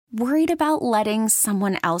Worried about letting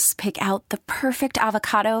someone else pick out the perfect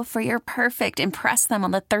avocado for your perfect impress them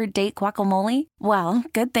on the third date guacamole? Well,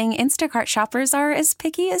 good thing Instacart shoppers are as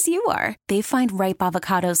picky as you are. They find ripe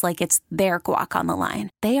avocados like it's their guac on the line.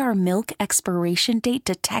 They are milk expiration date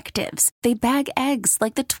detectives. They bag eggs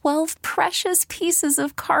like the 12 precious pieces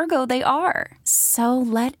of cargo they are. So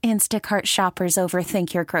let Instacart shoppers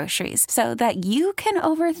overthink your groceries so that you can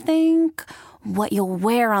overthink what you'll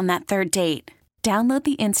wear on that third date. Download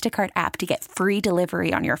the Instacart app to get free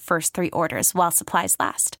delivery on your first 3 orders while supplies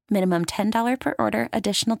last. Minimum $10 per order.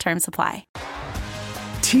 Additional terms apply.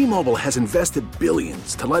 T-Mobile has invested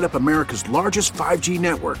billions to light up America's largest 5G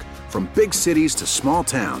network, from big cities to small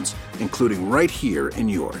towns, including right here in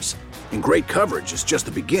yours. And great coverage is just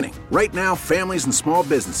the beginning. Right now, families and small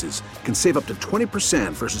businesses can save up to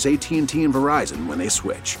 20% versus AT&T and Verizon when they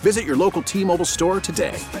switch. Visit your local T-Mobile store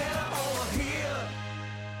today.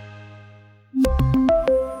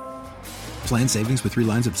 Plan savings with 3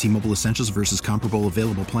 lines of T-Mobile Essentials versus comparable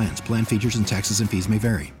available plans. Plan features and taxes and fees may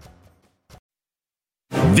vary.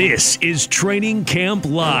 This is Training Camp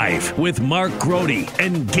Live with Mark Grote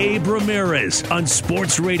and Gabe Ramirez on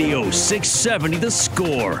Sports Radio 670 The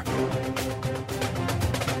Score.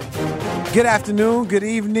 Good afternoon, good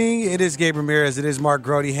evening. It is Gabe Ramirez. It is Mark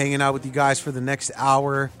Grote hanging out with you guys for the next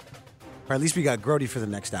hour. Or at least we got Grote for the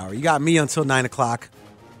next hour. You got me until 9 o'clock.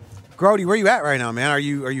 Grote, where you at right now, man? Are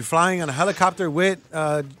you flying on a helicopter with,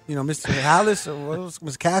 Mr. Hallis or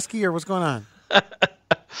Ms. Caskey, or what's going on?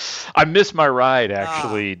 I missed my ride,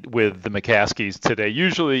 actually, with the McCaskies today.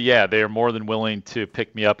 Usually, they are more than willing to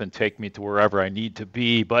pick me up and take me to wherever I need to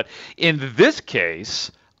be. But in this case,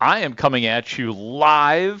 I am coming at you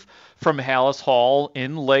live from Hallis Hall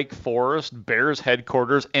in Lake Forest, Bears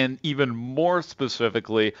headquarters, and even more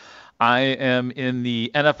specifically, I am in the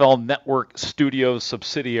NFL Network Studios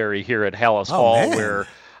subsidiary here at Hallis Hall, man. where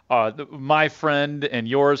my friend and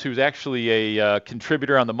yours, who's actually a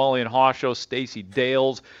contributor on the Mully and Haw Show, Stacey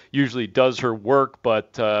Dales, usually does her work,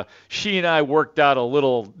 but she and I worked out a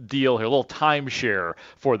little deal here, a little timeshare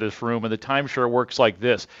for this room, and the timeshare works like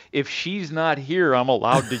this. If she's not here, I'm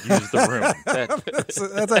allowed to use the room.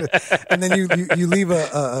 That's like, and then you leave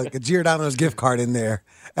a Giordano's gift card in there,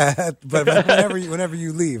 but whenever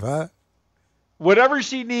you leave, huh? Whatever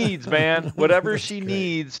she needs, man. Whatever she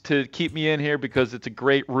needs to keep me in here, because it's a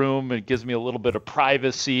great room. It gives me a little bit of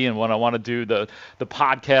privacy. And when I want to do the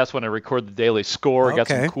podcast, when I record the Daily Score, I got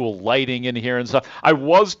some cool lighting in here and stuff. I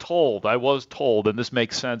was told, and this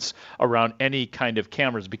makes sense around any kind of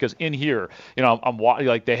cameras, because in here, I'm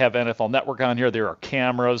like, they have NFL Network on here. There are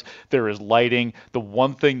cameras. There is lighting. The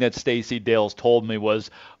one thing that Stacey Dales told me was,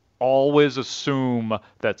 always assume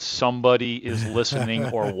that somebody is listening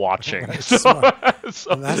or watching. That's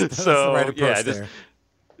the right approach there.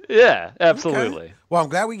 Yeah, absolutely. Okay. Well, I'm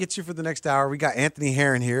glad we get you for the next hour. We got Anthony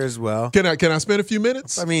Herron here as well. Can I spend a few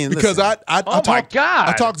minutes? I mean, because listen. I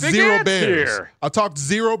talked zero Bears. Here. I talked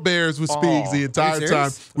zero Bears with Speaks the entire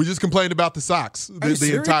time. We just complained about the Sox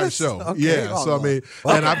the entire show. Okay. Yeah. So I mean,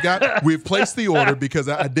 and we've placed the order because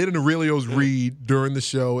I did an Aurelio's read during the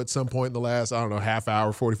show at some point in the last, half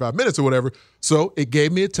hour, 45 minutes or whatever. So it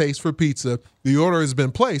gave me a taste for pizza. The order has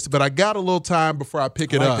been placed, but I got a little time before I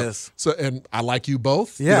pick it up. This. So, and I like you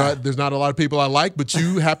both. Yeah. There's not a lot of people I like, but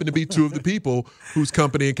you happen to be two of the people whose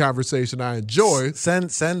company and conversation I enjoy.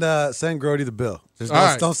 Send Grote the bill.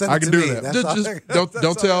 Don't send it I can to do me.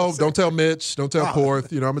 that. Don't tell Mitch. Don't tell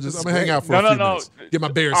Porth. I'm gonna hang out for a few minutes. Get my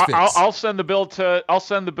Bears fix. I'll send the bill to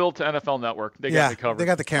NFL Network. They got me covered. They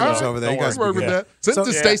got the cameras over there. You guys work with that. Send it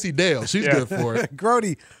to Stacey Dale. She's good for it.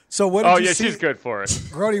 Grote. So what did you see? She's good for it.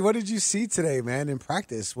 Grote, what did you see today, man, in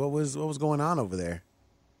practice? What was going on over there?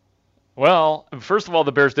 Well, first of all,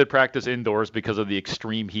 the Bears did practice indoors because of the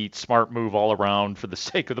extreme heat. Smart move all around for the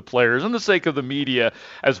sake of the players and the sake of the media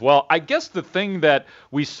as well. I guess the thing that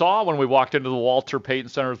we saw when we walked into the Walter Payton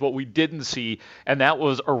Center is what we didn't see, and that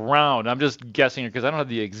was around, I'm just guessing because I don't have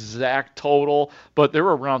the exact total, but there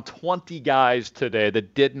were around 20 guys today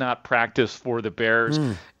that did not practice for the Bears.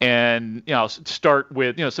 And, start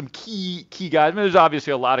with, some key guys. I mean, there's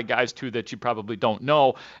obviously a lot of guys, too, that you probably don't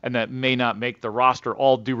know and that may not make the roster.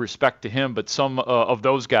 All due respect to him, but some of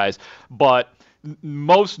those guys. But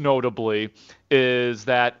most notably is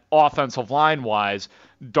that offensive line-wise,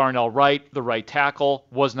 Darnell Wright, the right tackle,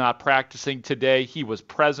 was not practicing today. He was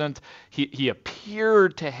present. He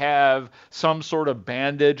appeared to have some sort of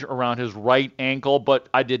bandage around his right ankle, but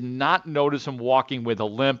I did not notice him walking with a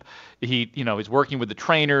limp. He's working with the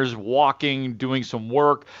trainers, walking, doing some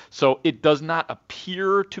work. So it does not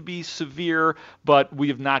appear to be severe, but we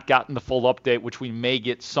have not gotten the full update, which we may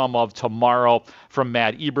get some of tomorrow from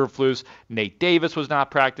Matt Eberflus. Nate Davis was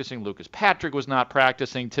not practicing. Lucas Patrick was not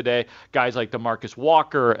practicing today. Guys like DeMarcus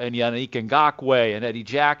Walker and Yannick Ngakoue and Eddie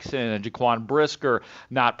Jackson and Jaquan Brisker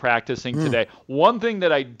not practicing today. One thing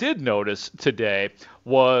that I did notice today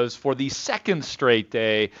was for the second straight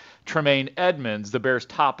day, Tremaine Edmonds, the Bears'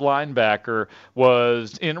 top linebacker,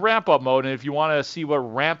 was in ramp-up mode. And if you want to see what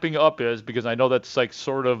ramping up is, because I know that's like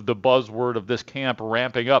sort of the buzzword of this camp,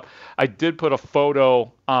 ramping up, I did put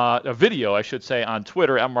a video, I should say, on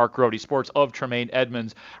Twitter at Mark Grote Sports of Tremaine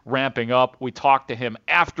Edmonds ramping up. We talked to him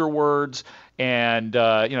afterwards, and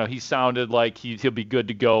he sounded like he'll be good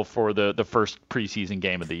to go for the first preseason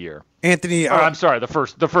game of the year. Anthony, I'm sorry, the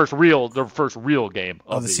first real game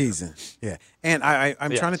of the season. Yeah, and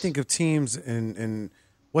I'm trying to think of teams and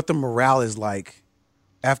what the morale is like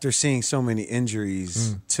after seeing so many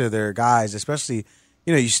injuries to their guys. Especially,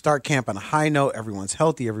 you start camp on a high note, everyone's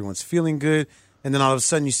healthy, everyone's feeling good, and then all of a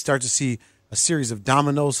sudden you start to see a series of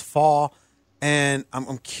dominoes fall. And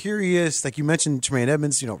I'm curious, like you mentioned, Tremaine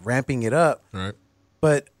Edmonds, ramping it up, right?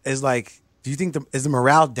 But do you think is the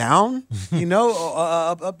morale down,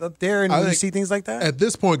 up there, and you see things like that? At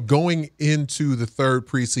this point, going into the third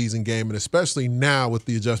preseason game, and especially now with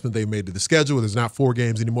the adjustment they made to the schedule, there's not 4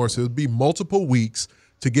 games anymore, so it would be multiple weeks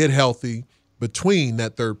to get healthy between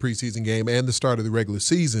that third preseason game and the start of the regular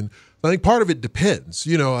season. I think part of it depends.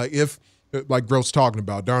 If, like Grote's talking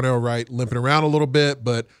about, Darnell Wright limping around a little bit,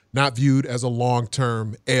 but not viewed as a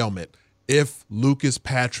long-term ailment. If Lucas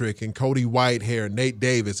Patrick and Cody Whitehair and Nate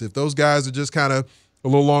Davis, if those guys are just kind of a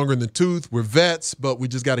little longer in the tooth, we're vets, but we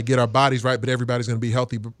just got to get our bodies right, but everybody's going to be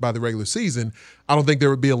healthy by the regular season, I don't think there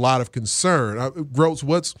would be a lot of concern. Grote,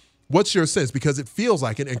 what's your sense? Because it feels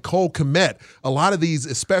like it. And Cole Kmet, a lot of these,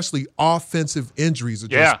 especially offensive injuries, are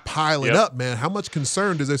just piling up, man. How much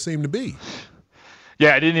concern does there seem to be?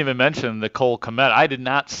 Yeah, I didn't even mention the Cole Kmet. I did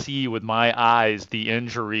not see with my eyes the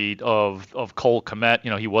injury of Cole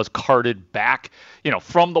Kmet. He was carted back,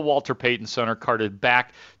 from the Walter Payton Center, carted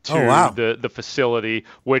back to the facility,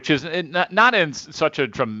 which is not in such a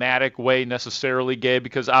dramatic way necessarily, Gabe,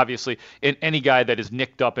 because obviously in any guy that is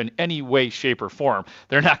nicked up in any way, shape, or form,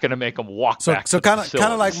 they're not going to make him walk back. So kind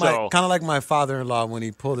of like my father-in-law when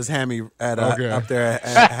he pulled his hammy up there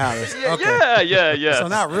at Harris. Yeah. So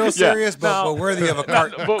not real serious, but worthy of a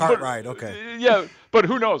cart ride. Okay. Yeah. But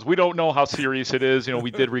who knows? We don't know how serious it is.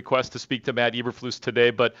 We did request to speak to Matt Eberflus today,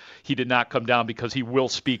 but he did not come down because he will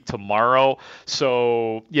speak tomorrow.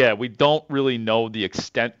 So, yeah, we don't really know the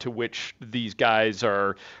extent to which these guys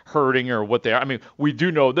are hurting or what they are. I mean, we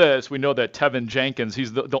do know this. We know that Tevin Jenkins,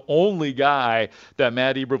 he's the only guy that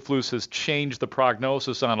Matt Eberflus has changed the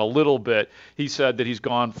prognosis on a little bit. He said that he's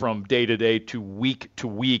gone from day to day to week.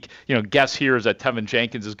 Guess here is that Tevin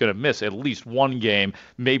Jenkins is going to miss at least one game,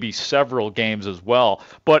 maybe several games as well.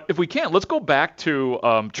 But if we can, let's go back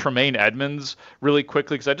to Tremaine Edmonds really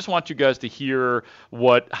quickly, because I just want you guys to hear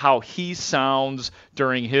how he sounds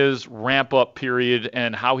during his ramp-up period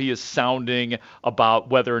and how he is sounding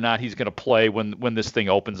about whether or not he's going to play when this thing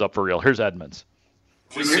opens up for real. Here's Edmonds.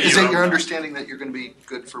 Is it your understanding that you're going to be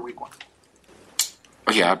good for week 1?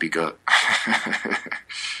 Oh, yeah, I'll be good.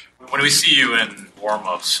 When we see you in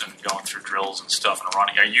warm-ups and going through drills and stuff and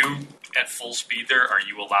running, are you at full speed there? Are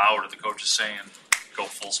you allowed, or the coach is saying go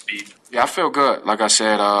full speed? Yeah, I feel good. Like I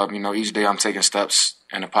said, each day I'm taking steps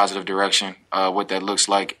in a positive direction. What that looks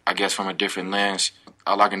like, I guess, from a different lens.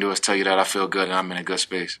 All I can do is tell you that I feel good and I'm in a good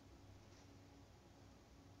space.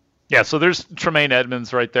 Yeah, so there's Tremaine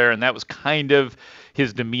Edmonds right there, and that was kind of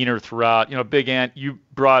his demeanor throughout. Big Ant, you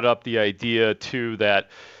brought up the idea, too, that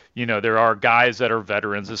there are guys that are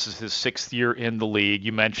veterans. This is his 6th year in the league.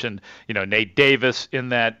 You mentioned, Nate Davis in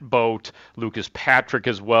that boat, Lucas Patrick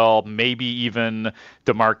as well, maybe even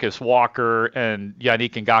DeMarcus Walker and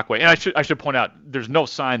Yannick Ngakoue. And I should point out, there's no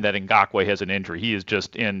sign that Ngakoue has an injury. He is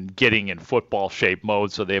just getting in football shape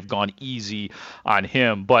mode, so they've gone easy on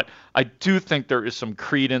him. But I do think there is some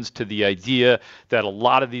credence to the idea that a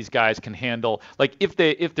lot of these guys can handle, like if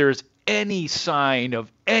there's any sign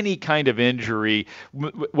of any kind of injury,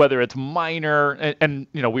 whether it's minor, and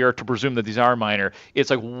we are to presume that these are minor, it's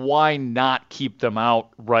like, why not keep them out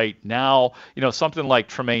right now? Something like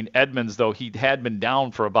Tremaine Edmonds, though he had been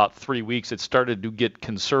down for about 3 weeks, it started to get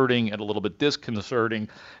concerning and a little bit disconcerting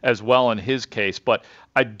as well in his case. But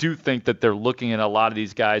I do think that they're looking at a lot of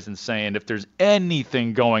these guys and saying, if there's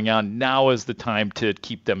anything going on, now is the time to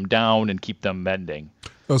keep them down and keep them mending.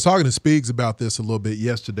 I was talking to Speegs about this a little bit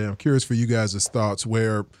yesterday. I'm curious for you guys' thoughts,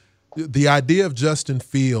 where the idea of Justin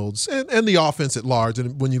Fields and the offense at large,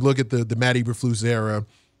 and when you look at the Matt Eberflus era,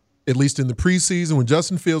 at least in the preseason, when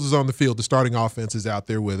Justin Fields is on the field, the starting offense is out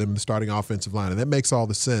there with him, the starting offensive line, and that makes all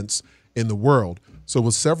the sense in the world. So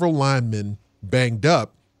with several linemen banged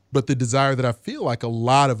up, but the desire that I feel like a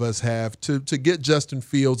lot of us have to get Justin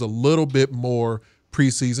Fields a little bit more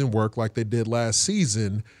preseason work like they did last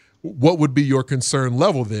season, what would be your concern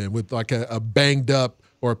level then with like a banged up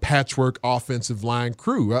or a patchwork offensive line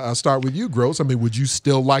crew? I'll start with you, Grote. I mean, would you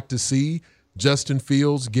still like to see Justin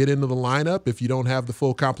Fields get into the lineup if you don't have the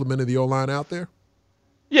full complement of the O-line out there?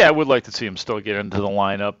 Yeah, I would like to see him still get into the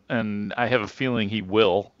lineup, and I have a feeling he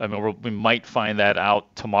will. I mean, we might find that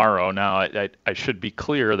out tomorrow. Now, I should be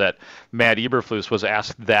clear that Matt Eberflus was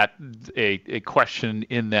asked that a question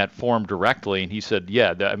in that form directly, and he said,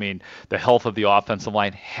 yeah, the health of the offensive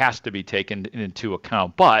line has to be taken into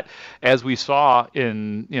account. But as we saw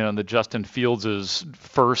in the Justin Fields'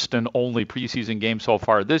 first and only preseason game so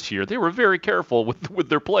far this year, they were very careful with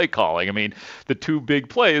their play calling. I mean, the two big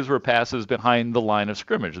plays were passes behind the line of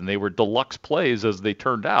scrimmage, and they were deluxe plays as they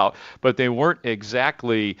turned out, but they weren't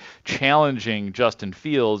exactly challenging Justin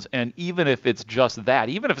Fields. And even if it's just that,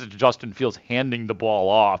 even if it's Justin Fields handing the ball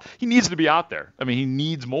off, he needs to be out there. I mean, he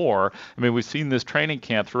needs more. I mean, we've seen this training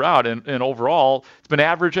camp throughout, and overall, it's been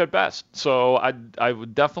average at best. So I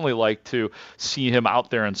would definitely like to see him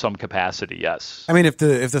out there in some capacity, yes. I mean, if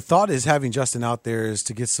the thought is having Justin out there is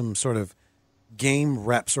to get some sort of game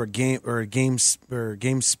reps or game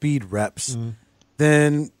speed reps,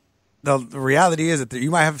 then the reality is that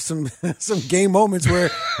you might have some game moments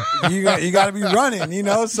where you got to be running,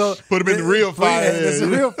 So put him in the real fire. It's a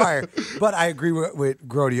real fire. But I agree with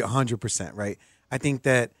Grote 100%. Right? I think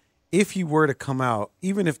that if he were to come out,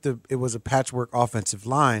 even if it was a patchwork offensive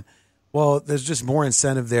line, well, there's just more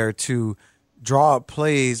incentive there to draw up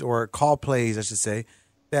plays or call plays, I should say,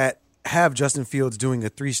 that have Justin Fields doing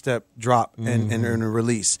a 3-step drop and a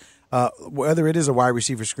release. Whether it is a wide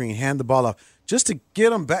receiver screen, hand the ball off, just to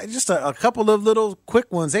get them back, just a couple of little quick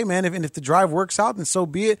ones. Hey, man, if the drive works out, then so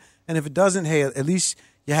be it. And if it doesn't, hey, at least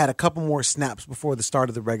you had a couple more snaps before the start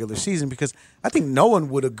of the regular season, because I think no one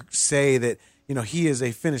would say that he is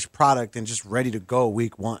a finished product and just ready to go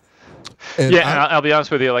week one. And I'll be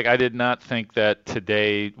honest with you. Like, I did not think that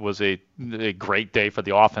today was a great day for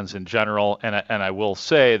the offense in general, and I will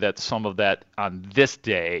say that some of that on this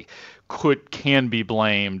day can be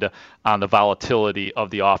blamed on the volatility of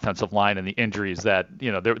the offensive line and the injuries that,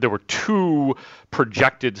 there were two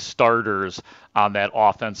projected starters on that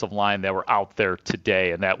offensive line that were out there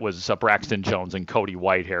today, and that was Braxton Jones and Cody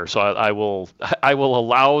Whitehair. So I will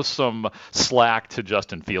allow some slack to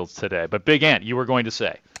Justin Fields today. But Big Ant, you were going to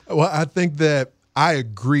say. Well, I think that I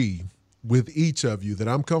agree with each of you that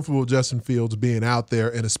I'm comfortable with Justin Fields being out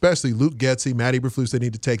there, and especially Luke Getsy, Matt Eberflus, they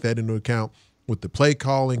need to take that into account with the play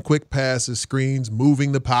calling, quick passes, screens,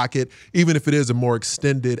 moving the pocket. Even if it is a more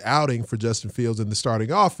extended outing for Justin Fields in the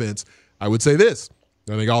starting offense, I would say this.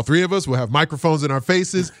 I think all three of us will have microphones in our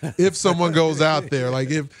faces if someone goes out there. Like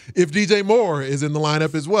if DJ Moore is in the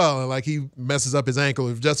lineup as well, and like he messes up his ankle,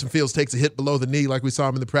 if Justin Fields takes a hit below the knee like we saw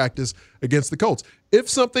him in the practice against the Colts. If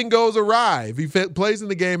something goes awry, if he plays in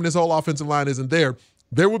the game and his whole offensive line isn't there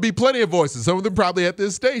will be plenty of voices, some of them probably at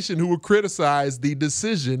this station, who will criticize the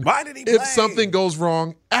decision if something goes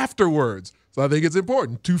wrong afterwards. So I think it's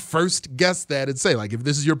important to first guess that and say, like, if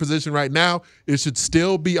this is your position right now, it should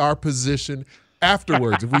still be our position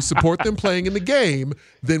afterwards. If we support them playing in the game,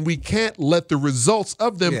 then we can't let the results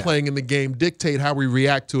of them playing in the game dictate how we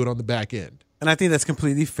react to it on the back end. And I think that's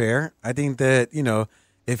completely fair. I think that,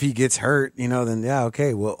 if he gets hurt, then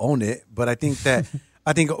okay, we'll own it. But I think that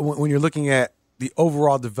when you're looking at the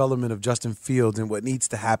overall development of Justin Fields and what needs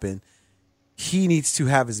to happen, he needs to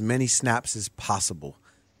have as many snaps as possible.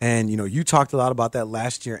 And, you talked a lot about that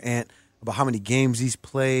last year, Ant, about how many games he's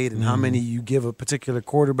played and how many you give a particular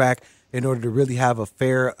quarterback in order to really have a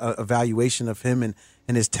fair evaluation of him and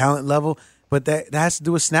his talent level. But that has to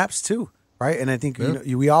do with snaps too, right? And I think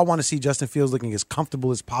we all want to see Justin Fields looking as comfortable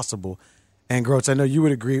as possible. And, Grote, I know you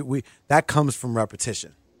would agree, that comes from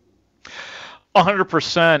repetition.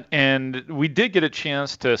 100%, and we did get a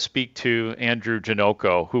chance to speak to Andrew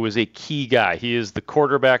Janocko, who is a key guy. He is the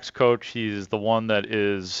quarterback's coach. He's the one that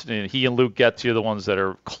is, he and Luke Getz are the ones that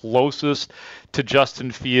are closest to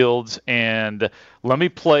Justin Fields. And let me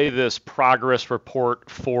play this progress report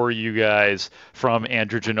for you guys from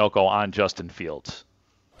Andrew Janocko on Justin Fields.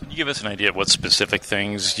 Can you give us an idea of what specific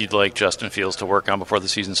things you'd like Justin Fields to work on before the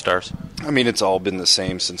season starts? I mean, it's all been the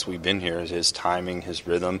same since we've been here. His timing, his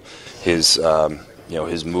rhythm, his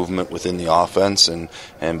his movement within the offense, and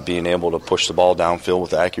being able to push the ball downfield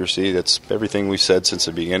with accuracy. That's everything we've said since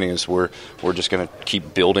the beginning. Is we're just going to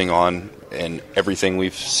keep building on and everything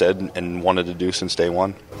we've said and wanted to do since day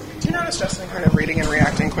one. Do you notice Justin kind of reading and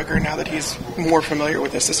reacting quicker now that he's more familiar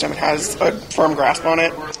with the system and has a firm grasp on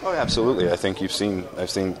it? Oh, absolutely. I think you've seen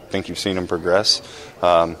him progress.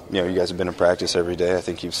 You guys have been in practice every day. I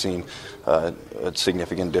think you've seen a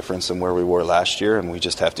significant difference in where we were last year, and we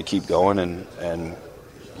just have to keep going and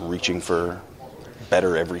reaching for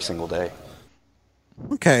better every single day.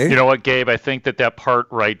 Okay. You know what, Gabe? I think that part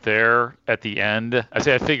right there at the end,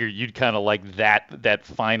 I figured you'd kind of like that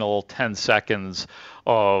final 10 seconds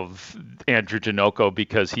of Andrew Janocko,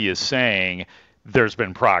 because he is saying there's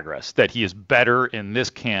been progress, that he is better in this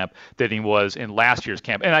camp than he was in last year's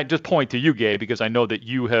camp. And I just point to you, Gabe, because I know that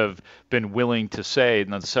you have been willing to say,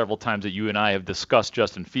 and several times that you and I have discussed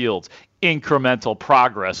Justin Fields, incremental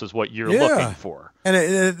progress is what you're looking for.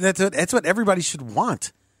 And that's what everybody should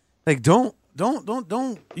want. Like, don't.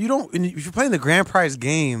 If you're playing the grand prize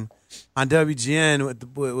game on WGN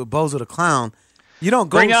with Bozo the Clown, you don't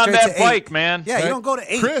go bring on straight that to bike, 8. man. Yeah, you don't go to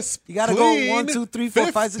 8. Crisp, you got to clean, go 1, 2, 3,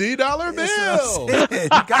 4, 5, 6. $50 bill.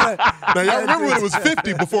 Now y'all remember when it was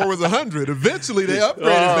 50 before it was 100. Eventually they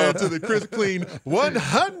upgraded that to the crisp, clean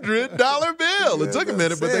 $100 bill. It took a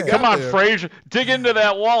minute, but they got Come on, there. Frazier, dig into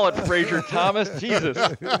that wallet, Frazier Thomas. Jesus.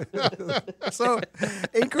 So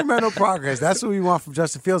incremental progress. That's what we want from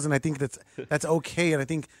Justin Fields, and I think that's okay. And I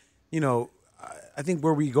think I think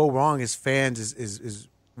where we go wrong as fans is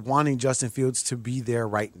wanting Justin Fields to be there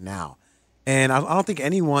right now. And I don't think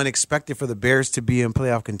anyone expected for the Bears to be in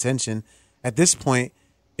playoff contention at this point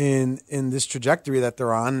in this trajectory that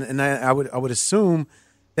they're on. And I would assume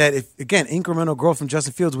that if, again, incremental growth from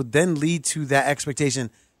Justin Fields would then lead to that expectation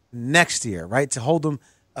next year, right? To hold them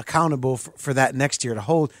accountable for that next year, to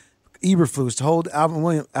hold Eberflus, to hold Alan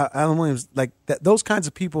Williams, like that, those kinds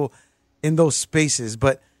of people in those spaces.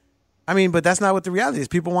 But that's not what the reality is.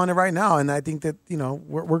 People want it right now, and I think that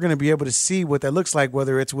we're going to be able to see what that looks like,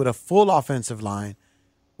 whether it's with a full offensive line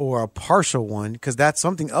or a partial one, because that's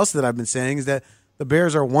something else that I've been saying is that the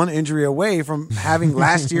Bears are one injury away from having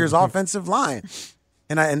last year's offensive line,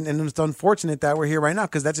 and it's unfortunate that we're here right now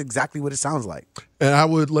because that's exactly what it sounds like.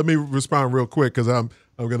 And let me respond real quick because I'm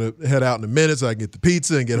going to head out in a minute so I can get the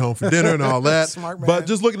pizza and get home for dinner and all that. Smart man. But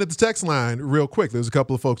just looking at the text line real quick, there's a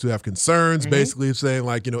couple of folks who have concerns, basically saying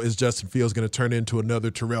is Justin Fields going to turn into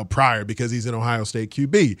another Terrell Pryor because he's an Ohio State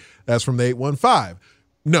QB? That's from the 815.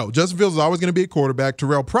 No, Justin Fields is always going to be a quarterback.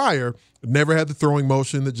 Terrell Pryor never had the throwing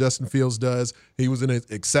motion that Justin Fields does. He was an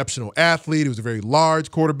exceptional athlete. He was a very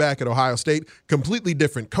large quarterback at Ohio State. Completely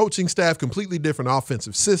different coaching staff, completely different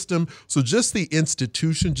offensive system. So just the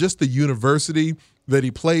institution, just the university that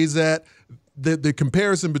he plays at, the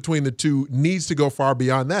comparison between the two needs to go far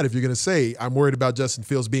beyond that. If you're going to say, I'm worried about Justin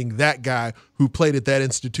Fields being that guy who played at that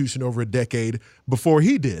institution over a decade before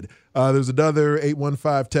he did. There's another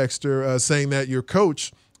 815 texter saying that your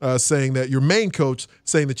coach, saying that your main coach,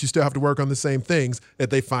 saying that you still have to work on the same things,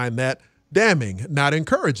 that they find that damning, not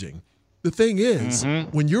encouraging. The thing is,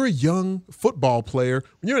 when you're a young football player,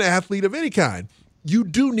 when you're an athlete of any kind, you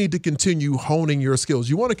do need to continue honing your skills.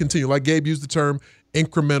 You want to continue, like Gabe used the term,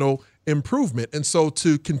 incremental improvement. And so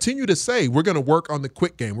to continue to say, we're going to work on the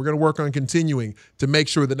quick game, we're going to work on continuing to make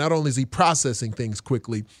sure that not only is he processing things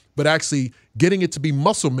quickly, but actually getting it to be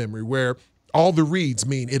muscle memory where all the reads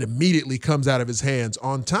mean it immediately comes out of his hands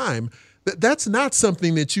on time. That's not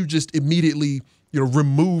something that you just immediately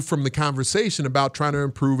remove from the conversation about trying to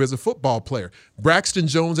improve as a football player. Braxton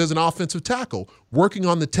Jones as an offensive tackle, working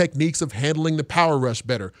on the techniques of handling the power rush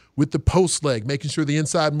better, with the post leg, making sure the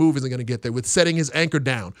inside move isn't going to get there, with setting his anchor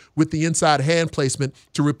down, with the inside hand placement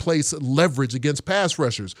to replace leverage against pass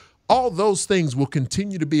rushers. All those things will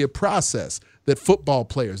continue to be a process. that football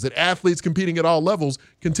players, that athletes competing at all levels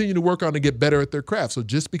continue to work on to get better at their craft. So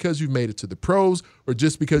just because you've made it to the pros or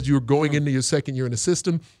just because you're going into your second year in the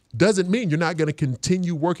system doesn't mean you're not going to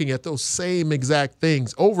continue working at those same exact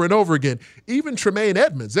things over and over again. Even Tremaine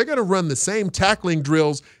Edmonds, they're going to run the same tackling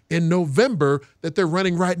drills in November that they're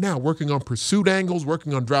running right now, working on pursuit angles,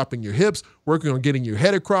 working on dropping your hips, working on getting your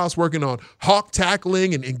head across, working on hawk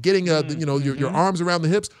tackling and getting your arms around the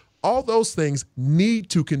hips. All those things need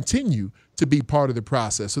to continue to be part of the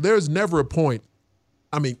process. So there's never a point,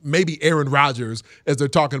 I mean, maybe Aaron Rodgers, as they're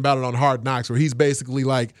talking about it on Hard Knocks, where he's basically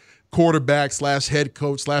like quarterback / head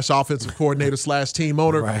coach / offensive coordinator / team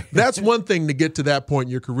owner. Right. That's one thing to get to that point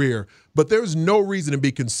in your career. But there's no reason to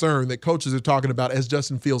be concerned that coaches are talking about as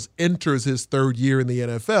Justin Fields enters his third year in the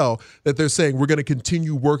NFL, that they're saying we're going to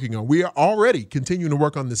continue working on. We are already continuing to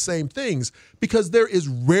work on the same things because there is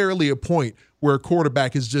rarely a point where a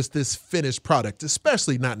quarterback is just this finished product,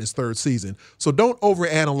 especially not in his third season. So don't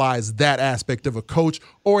overanalyze that aspect of a coach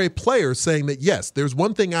or a player saying that, yes, there's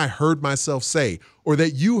one thing I heard myself say or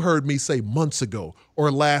that you heard me say months ago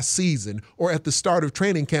or last season or at the start of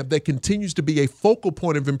training camp that continues to be a focal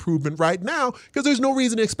point of improvement right now because there's no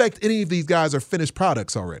reason to expect any of these guys are finished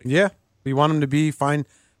products already. Yeah, we want them to be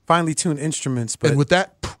finely tuned instruments. But and with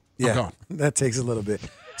that, yeah, I'm gone. That takes a little bit.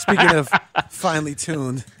 Speaking of finely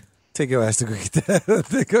tuned, take your ass to go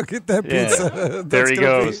get that pizza. Yeah. There he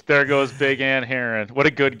goes. There goes Big Ant Herron. What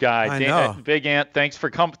a good guy. I know. Big Ant, thanks for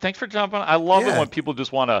jumping on. I love it when people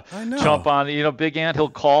just want to jump on. You know, Big Ant, he'll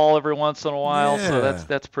call every once in a while, so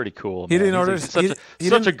that's pretty cool. He man. didn't order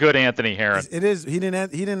such a good Anthony Herron. It is. He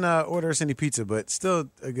didn't order us any pizza, but still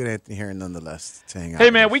a good Anthony Herron nonetheless. To hang out hey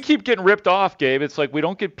man, we keep getting ripped off, Gabe. It's like we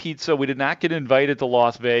don't get pizza. We did not get invited to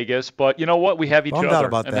Las Vegas, but you know what? We have each other,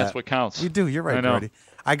 and that's what counts. We do. You're right, Brody.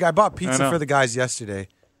 I bought pizza for the guys yesterday.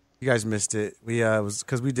 You guys missed it. We was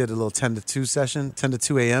because we did a little 10 to 2 session, 10 to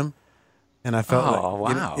 2 a.m. And I felt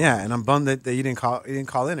wow. And I'm bummed that you didn't call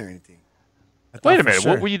in or anything. Wait a minute.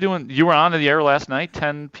 What were you doing? You were on the air last night,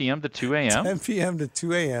 10 p.m. to 2 a.m.? 10 p.m. to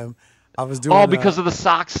 2 a.m. I was doing because of the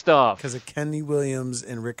sock stuff. Because of Kenny Williams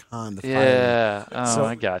and Rick Hahn.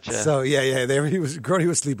 I gotcha. So yeah. Grote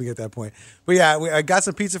was sleeping at that point. But yeah, I got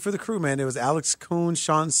some pizza for the crew, man. It was Alex Kuhn,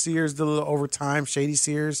 Sean Sears, did a little overtime, Shady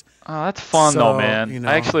Sears. Oh, that's fun though, man. You know,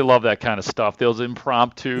 I actually love that kind of stuff. Those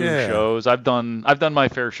impromptu shows. I've done my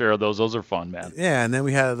fair share of those. Those are fun, man. Yeah, and then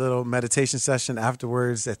we had a little meditation session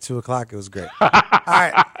afterwards at 2:00. It was great. All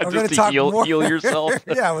right, we're going to talk more. Heal yourself.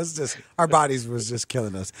 Yeah, it was just our bodies was just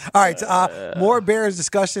killing us. All right. More Bears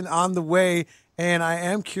discussion on the way, and I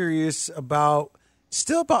am curious about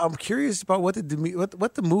what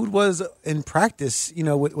the mood was in practice. You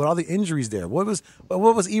know, with all the injuries there. What was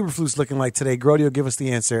Eberflus looking like today? Grote will give us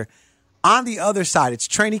the answer. On the other side, it's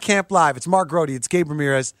Training Camp Live. It's Mark Grote. It's Gabe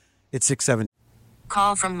Ramirez. It's 6:70.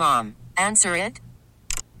 Call from mom. Answer it.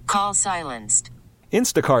 Call silenced.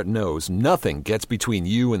 Instacart knows nothing gets between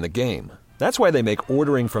you and the game. That's why they make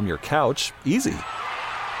ordering from your couch easy.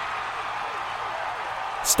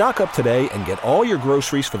 Stock up today and get all your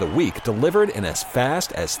groceries for the week delivered in as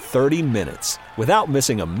fast as 30 minutes without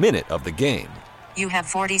missing a minute of the game. You have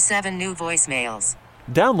 47 new voicemails.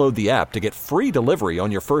 Download the app to get free delivery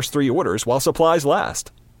on your first 3 orders while supplies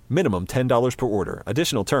last. Minimum $10 per order.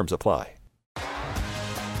 Additional terms apply.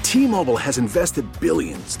 T-Mobile has invested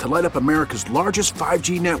billions to light up America's largest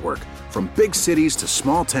 5G network, from big cities to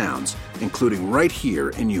small towns, including right here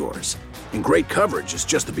in yours. And great coverage is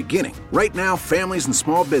just the beginning. Right now, families and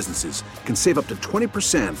small businesses can save up to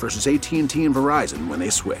 20% versus AT&T and Verizon when they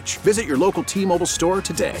switch. Visit your local T-Mobile store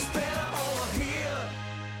today.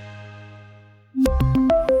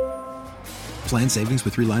 Plan savings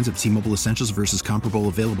with 3 lines of T-Mobile Essentials versus comparable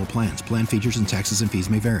available plans. Plan features and taxes and fees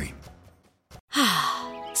may vary.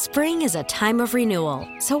 Spring is a time of renewal,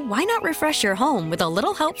 so why not refresh your home with a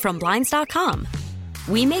little help from Blinds.com?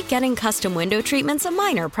 We make getting custom window treatments a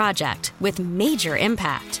minor project with major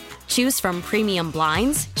impact. Choose from premium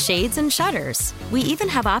blinds, shades, and shutters. We even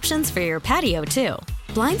have options for your patio, too.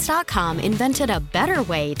 Blinds.com invented a better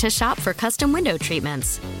way to shop for custom window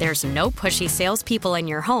treatments. There's no pushy salespeople in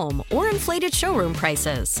your home or inflated showroom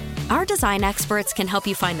prices. Our design experts can help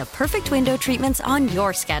you find the perfect window treatments on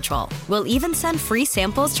your schedule. We'll even send free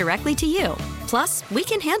samples directly to you. Plus, we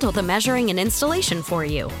can handle the measuring and installation for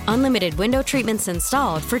you. Unlimited window treatments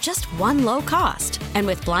installed for just one low cost. And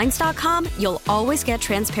with Blinds.com, you'll always get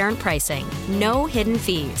transparent pricing. No hidden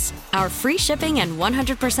fees. Our free shipping and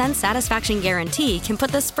 100% satisfaction guarantee can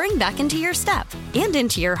put the spring back into your step and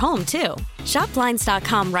into your home, too. Shop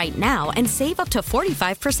Blinds.com right now and save up to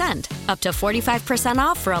 45%. Up to 45%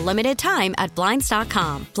 off for a limited time at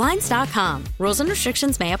Blinds.com. Blinds.com. Rules and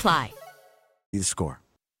restrictions may apply. The Score.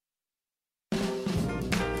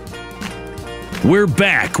 We're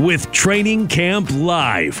back with Training Camp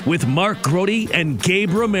Live with Mark Grote and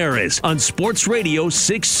Gabe Ramirez on Sports Radio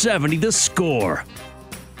 670 The Score.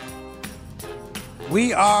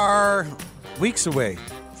 We are weeks away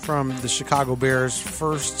from the Chicago Bears'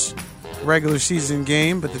 first regular season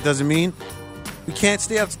game, but that doesn't mean we can't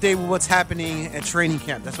stay up to date with what's happening at training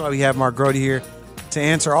camp. That's why we have Mark Grote here to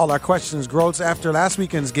answer all our questions. Grote, after last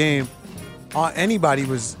weekend's game, all anybody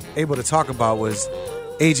was able to talk about was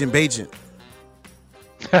Agent Bajent.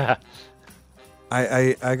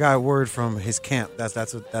 I got a word from his camp. That's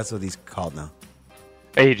what he's called now.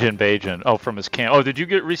 Agent Bajent. Oh, from his camp. Oh, did you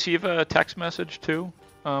receive a text message too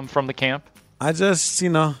from the camp? I just,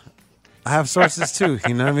 I have sources too.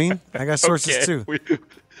 You know what I mean? I got sources too.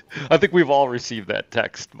 I think we've all received that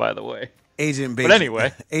text, by the way. Agent Bajent. But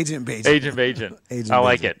anyway, Agent Bajent. Agent Bajent. I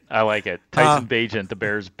like it. Tyson Bajent, the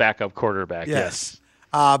Bears' backup quarterback. Yes.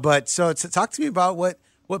 But so to talk to me about what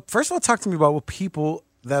first of all, talk to me about what people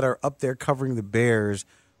that are up there covering the Bears,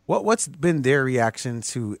 what's been their reaction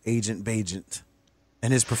to Agent Bajent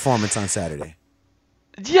and his performance on Saturday?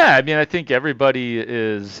 Yeah, I mean, I think everybody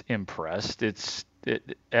is impressed.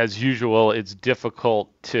 As usual, it's difficult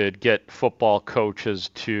to get football coaches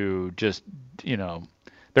to just,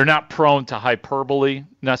 they're not prone to hyperbole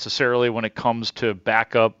necessarily when it comes to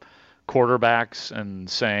backup quarterbacks and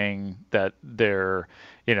saying that they're,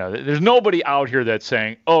 there's nobody out here that's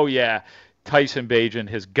saying, oh, yeah, Tyson Bajent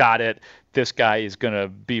has got it. This guy is going to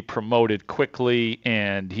be promoted quickly,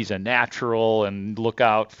 and he's a natural, and look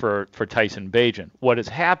out for Tyson Bajent. What has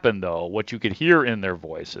happened, though, what you could hear in their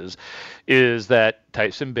voices, is that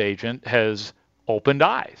Tyson Bajent has opened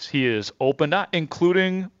eyes. He is opened eyes,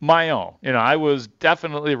 including my own. I was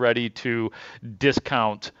definitely ready to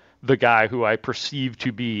discount the guy who I perceive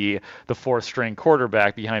to be the fourth-string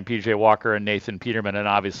quarterback behind P.J. Walker and Nathan Peterman and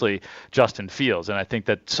obviously Justin Fields. And I think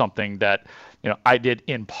that's something that, I did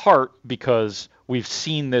in part because we've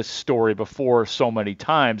seen this story before so many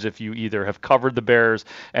times. If you either have covered the Bears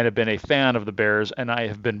and have been a fan of the Bears, and I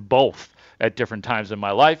have been both at different times in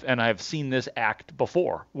my life, and I have seen this act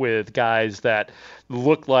before with guys that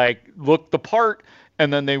looked the part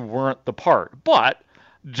and then they weren't the part. But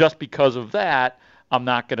just because of that, I'm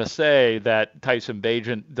not going to say that Tyson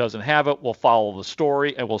Bajent doesn't have it. We'll follow the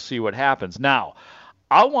story, and we'll see what happens. Now,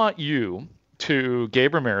 I want you to,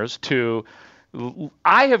 Gabe Ramirez,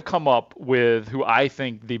 I have come up with who I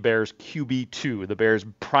think the Bears' QB2, the Bears'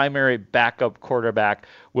 primary backup quarterback,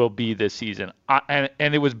 will be this season. And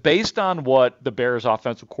it was based on what the Bears'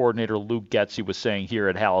 offensive coordinator, Luke Getsy, was saying here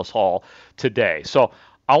at Hallis Hall today. So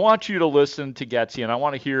I want you to listen to Getsy, and I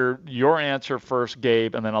want to hear your answer first,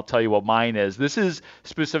 Gabe, and then I'll tell you what mine is. This is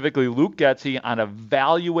specifically Luke Getsy on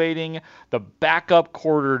evaluating the backup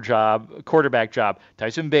quarterback job,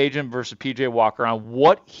 Tyson Bajent versus P.J. Walker, on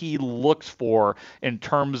what he looks for in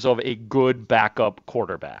terms of a good backup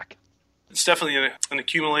quarterback. It's definitely an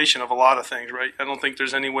accumulation of a lot of things, right? I don't think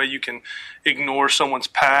there's any way you can ignore someone's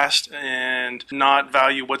past and not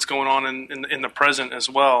value what's going on in the present as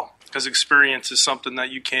well, because experience is something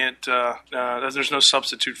that you can't, there's no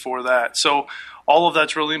substitute for that. So all of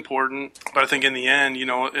that's really important, but I think in the end,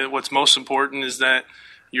 what's most important is that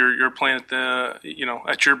you're playing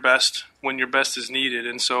at your best when your best is needed.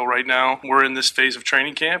 And so right now we're in this phase of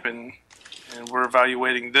training camp, and we're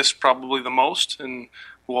evaluating this probably the most,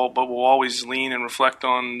 but we'll always lean and reflect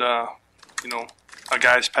on, a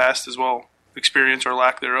guy's past as well, experience or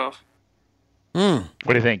lack thereof. What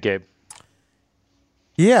do you think, Gabe?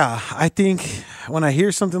 Yeah, I think when I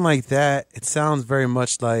hear something like that, it sounds very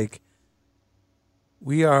much like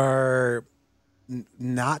we are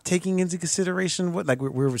not taking into consideration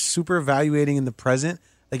we're super evaluating in the present.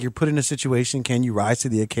 Like you're put in a situation, can you rise to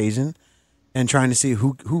the occasion, and trying to see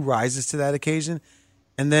who rises to that occasion.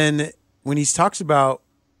 And then when he talks about,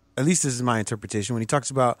 at least this is my interpretation, when he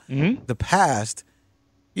talks about the past,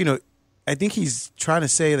 I think he's trying to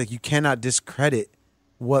say you cannot discredit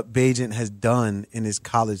what Bajent has done in his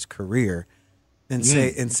college career and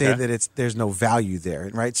say that there's no value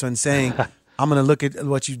there, right? So in saying I'm going to look at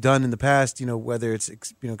what you've done in the past, whether it's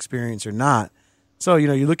experience or not. So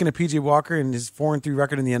you're looking at P.J. Walker and his 4-3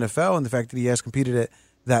 record in the NFL and the fact that he has competed at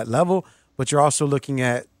that level, but you're also looking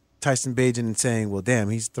at Tyson Bajent and saying, well, damn,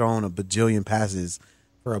 he's thrown a bajillion passes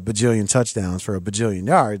for a bajillion touchdowns for a bajillion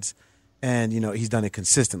yards. And, he's done it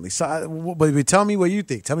consistently. So, but tell me what you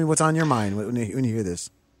think. Tell me what's on your mind when you hear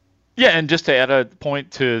this. Yeah, and just to add a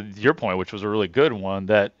point to your point, which was a really good one,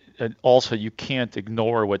 that also you can't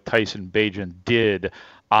ignore what Tyson Bajent did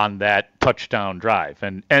on that touchdown drive.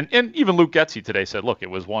 And even Luke Getsy today said, look, it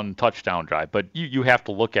was one touchdown drive, but you have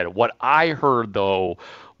to look at it. What I heard, though,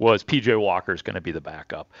 was P.J. Walker's going to be the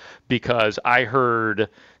backup, because I heard,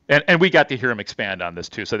 and we got to hear him expand on this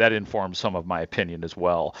too, so that informs some of my opinion as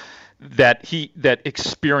well, that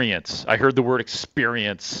experience, I heard the word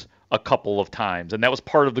experience a couple of times, and that was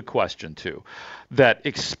part of the question too, that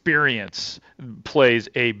experience plays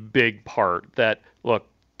a big part. That, look,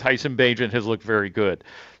 Tyson Bagent has looked very good,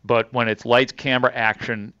 but when it's lights, camera,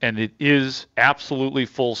 action, and it is absolutely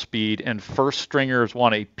full speed, and first stringers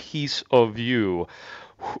want a piece of you,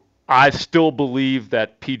 I still believe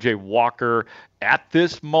that P.J. Walker at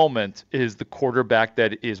this moment is the quarterback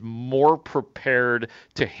that is more prepared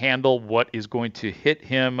to handle what is going to hit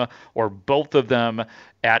him or both of them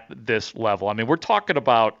at this level. I mean, we're talking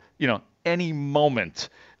about, any moment,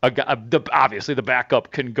 obviously the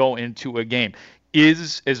backup can go into a game.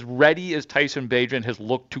 Is as ready as Tyson Bagent has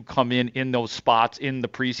looked to come in those spots in the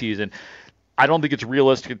preseason. I don't think it's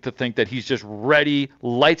realistic to think that he's just ready,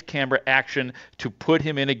 lights, camera, action, to put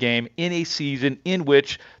him in a game in a season in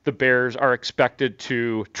which the Bears are expected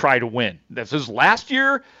to try to win. This is last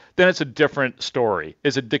year, then it's a different story.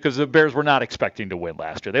 Is it because the Bears were not expecting to win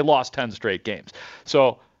last year? They lost 10 straight games.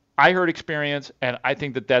 So I heard experience, and I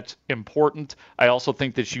think that that's important. I also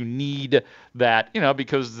think that you need that,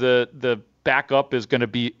 because the backup is going to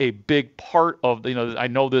be a big part of, I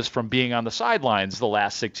know this from being on the sidelines the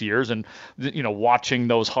last 6 years and, watching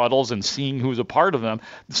those huddles and seeing who's a part of them.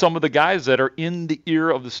 Some of the guys that are in the ear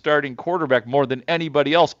of the starting quarterback more than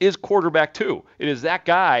anybody else is quarterback two. It is that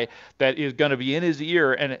guy that is going to be in his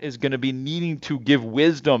ear and is going to be needing to give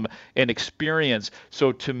wisdom and experience.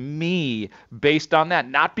 So to me, based on that,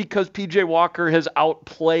 not because P.J. Walker has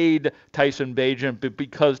outplayed Tyson Bagent, but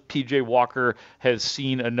because P.J. Walker has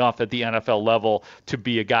seen enough at the NFL level to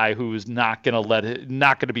be a guy who is not going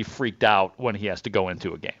to be freaked out when he has to go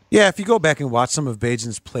into a game. Yeah, if you go back and watch some of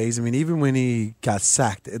Bagent's plays, I mean, even when he got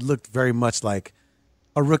sacked, it looked very much like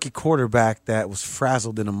a rookie quarterback that was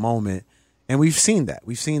frazzled in a moment. And we've seen that.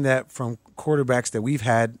 We've seen that from quarterbacks that we've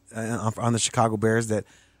had on the Chicago Bears that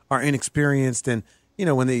are inexperienced and,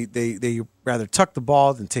 when they rather tuck the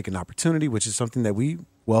ball than take an opportunity, which is something that we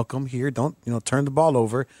welcome here. Don't, turn the ball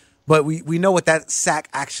over. But we know what that sack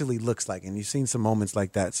actually looks like, and you've seen some moments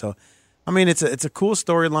like that. So, I mean, it's a cool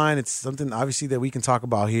storyline. It's something, obviously, that we can talk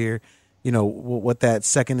about here, what that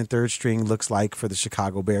second and third string looks like for the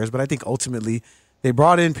Chicago Bears. But I think ultimately they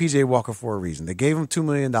brought in P.J. Walker for a reason. They gave him $2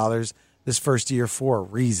 million this first year for a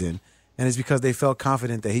reason, and it's because they felt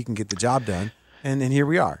confident that he can get the job done, and here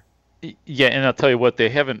we are. Yeah, and I'll tell you what, they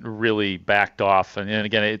haven't really backed off. And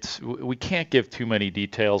again, we can't give too many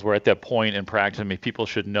details. We're at that point in practice. I mean, people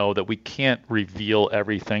should know that we can't reveal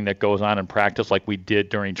everything that goes on in practice like we did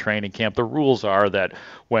during training camp. The rules are that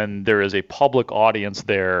when there is a public audience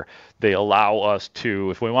there, they allow us to,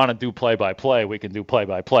 if we want to do play-by-play, we can do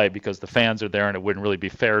play-by-play because the fans are there, and it wouldn't really be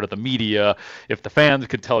fair to the media if the fans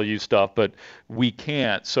could tell you stuff, but we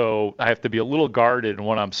can't. So I have to be a little guarded in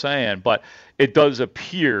what I'm saying. But it does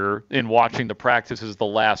appear in watching the practices the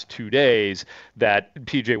last 2 days that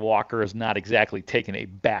P.J. Walker has not exactly taken a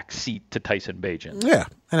back seat to Tyson Bagent. Yeah,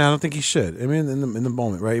 and I don't think he should. I mean, in the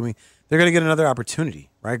moment, right? I mean, they're going to get another opportunity,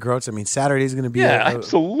 right, Grote? I mean, Saturday is going to be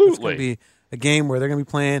absolutely. It's going to be a game where they're going to be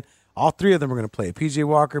playing. All three of them are going to play. P.J.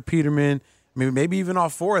 Walker, Peterman, maybe even all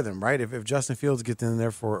four of them, right? If Justin Fields gets in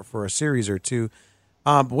there for a series or two.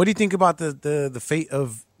 But what do you think about the fate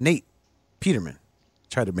of Nate Peterman?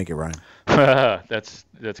 Try to make it rhyme. That's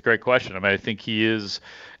a great question. I mean, I think he is,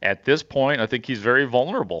 at this point, I think he's very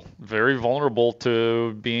vulnerable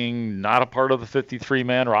to being not a part of the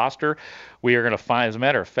 53-man roster. We are going to find, as a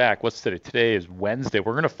matter of fact, what's today? Today is Wednesday.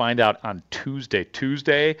 We're going to find out on Tuesday.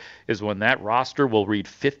 Tuesday is when that roster will read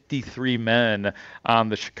 53 men on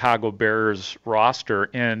the Chicago Bears roster.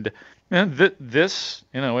 And this,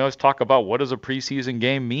 we always talk about what does a preseason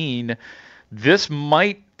game mean. This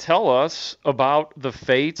might tell us about the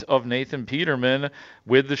fate of Nathan Peterman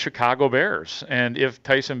with the Chicago Bears. And if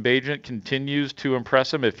Tyson Bagent continues to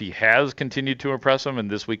impress him, if he has continued to impress him in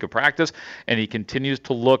this week of practice, and he continues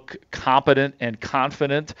to look competent and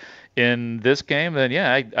confident in this game, then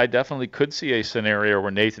yeah, I definitely could see a scenario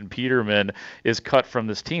where Nathan Peterman is cut from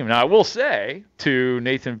this team. Now, I will say, to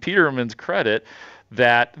Nathan Peterman's credit,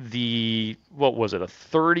 that a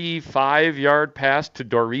 35-yard pass to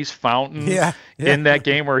Doris Fountain in that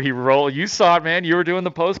game where he rolled. You saw it, man. You were doing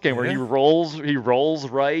the post game where he rolls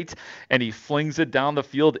right and he flings it down the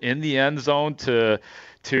field in the end zone to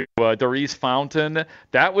Doris Fountain.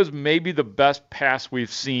 That was maybe the best pass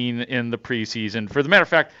we've seen in the preseason. For the matter of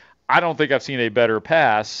fact, I don't think I've seen a better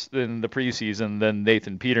pass in the preseason than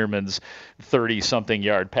Nathan Peterman's 30-something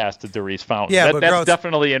yard pass to Doris Fountain. Yeah, that's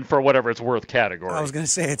definitely in for whatever it's worth category. I was going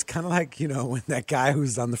to say, it's kind of like, when that guy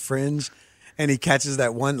who's on the fringe and he catches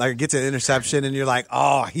that one, like gets an interception, and you're like,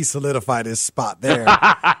 oh, he solidified his spot there.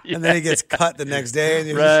 Yeah. And then he gets cut the next day. And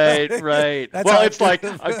you're right. Well, it's like,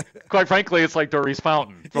 quite frankly, it's like Doris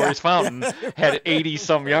Fountain. Doris Fountain had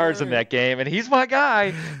 80-some yards in that game, and he's my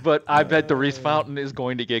guy, but I bet Doris Fountain is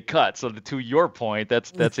going to get cut. So to your point,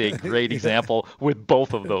 that's a great example with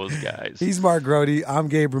both of those guys. He's Mark Grote. I'm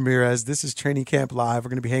Gabe Ramirez. This is Training Camp Live. We're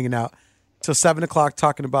going to be hanging out till 7 o'clock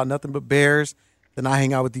talking about nothing but Bears. Then I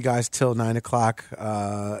hang out with you guys till 9 o'clock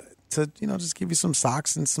to just give you some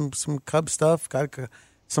socks and some Cub stuff. Got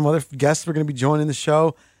some other guests we're going to be joining the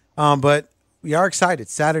show, but we are excited.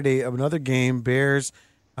 Saturday, another game. Bears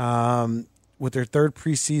with their third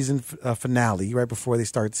preseason finale right before they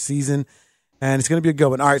start the season, and it's going to be a good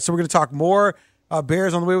one. All right, so we're going to talk more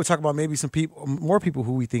Bears on the way. We'll talk about maybe more people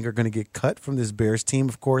who we think are going to get cut from this Bears team.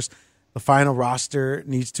 Of course, the final roster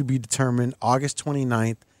needs to be determined August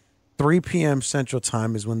 29th. 3 p.m. Central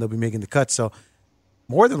Time is when they'll be making the cut. So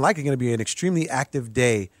more than likely going to be an extremely active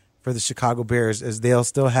day for the Chicago Bears, as they'll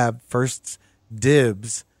still have first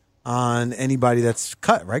dibs on anybody that's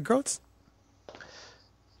cut, right, Grote?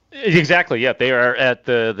 Exactly, yeah. They are at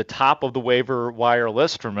the top of the waiver wire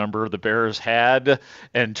list. Remember, the Bears had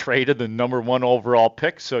and traded the number 1 overall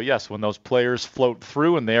pick. So, yes, when those players float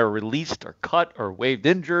through and they are released or cut or waived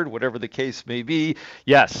injured, whatever the case may be,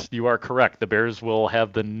 yes, you are correct. The Bears will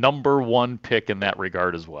have the number 1 pick in that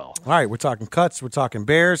regard as well. All right, we're talking cuts. We're talking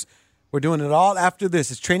Bears. We're doing it all after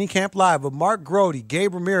this. It's Training Camp Live with Mark Grote,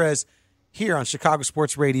 Gabe Ramirez, here on Chicago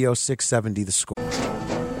Sports Radio 670 The Score.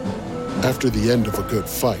 After the end of a good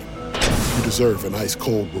fight, you deserve an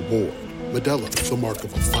ice-cold reward. Modelo is the mark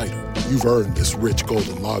of a fighter. You've earned this rich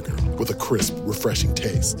golden lager with a crisp, refreshing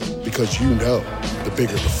taste. Because you know, the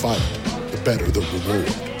bigger the fight, the better the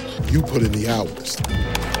reward. You put in the hours,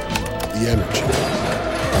 the energy,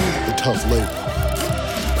 the tough labor.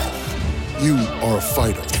 You are a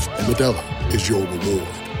fighter, and Modelo is your reward.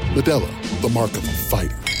 Modelo, the mark of a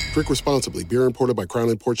fighter. Drink responsibly. Beer imported by Crown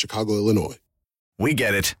Imports, Chicago, Illinois. We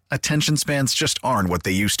get it. Attention spans just aren't what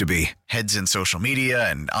they used to be. Heads in social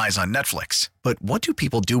media and eyes on Netflix. But what do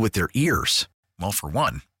people do with their ears? Well, for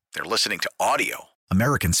one, they're listening to audio.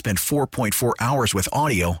 Americans spend 4.4 hours with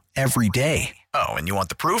audio every day. Oh, and you want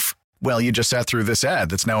the proof? Well, you just sat through this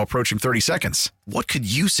ad that's now approaching 30 seconds. What could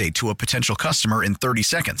you say to a potential customer in 30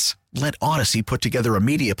 seconds? Let Odyssey put together a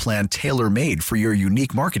media plan tailor-made for your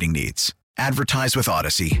unique marketing needs. Advertise with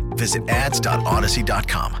Odyssey. Visit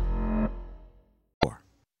ads.odyssey.com.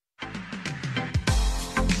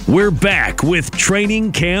 We're back with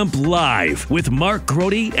Training Camp Live with Mark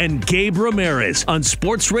Grote and Gabe Ramirez on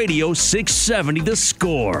Sports Radio 670 The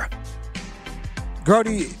Score.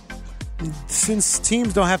 Grote, since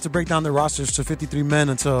teams don't have to break down their rosters to 53 men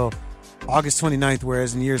until August 29th,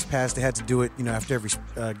 whereas in years past they had to do it, after every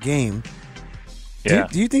game. Yeah.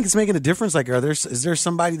 Do you think it's making a difference? Like, is there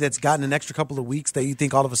somebody that's gotten an extra couple of weeks that you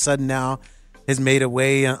think all of a sudden now has made a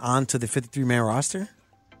way onto the 53-man roster?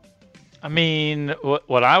 I mean,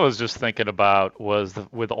 what I was just thinking about was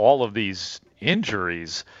with all of these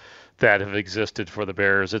injuries that have existed for the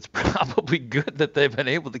Bears, it's probably good that they've been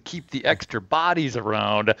able to keep the extra bodies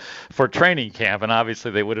around for training camp, and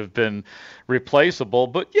obviously they would have been replaceable.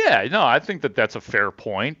 But yeah, no, I think that's a fair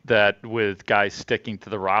point, that with guys sticking to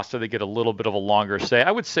the roster, they get a little bit of a longer say.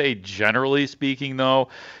 I would say, generally speaking, though,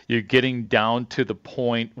 you're getting down to the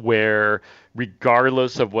point where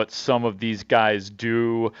regardless of what some of these guys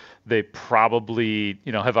do, they probably,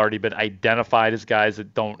 have already been identified as guys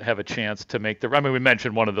that don't have a chance to make I mean, we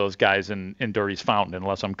mentioned one of those guys in Doris Fountain,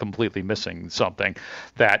 unless I'm completely missing something,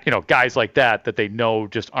 that, guys like that they know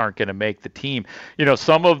just aren't going to make the team.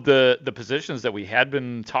 Some of the positions that we had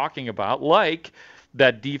been talking about, like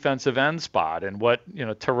that defensive end spot and what,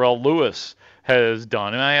 Terrell Lewis has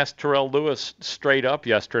done. And I asked Terrell Lewis straight up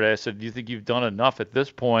yesterday, I said, do you think you've done enough at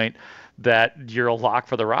this point that you're a lock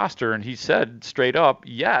for the roster? And he said straight up,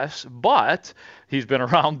 yes, but he's been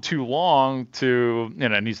around too long to,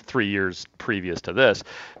 and he's 3 years previous to this,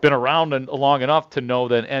 been around long enough to know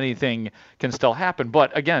that anything can still happen.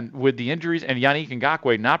 But again, with the injuries and Yannick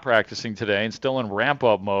Ngakoue not practicing today and still in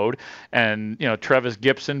ramp-up mode, and Travis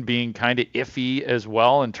Gibson being kind of iffy as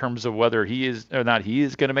well in terms of whether he is or not he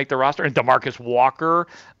is going to make the roster, and DeMarcus Marcus Walker,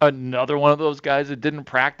 another one of those guys that didn't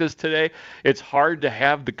practice today. It's hard to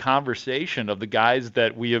have the conversation of the guys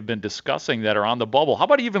that we have been discussing that are on the bubble. How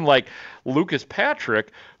about even like Lucas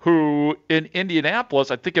Patrick, who in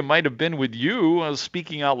Indianapolis, I think it might have been with you,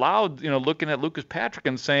 speaking out loud, looking at Lucas Patrick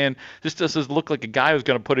and saying, this doesn't look like a guy who's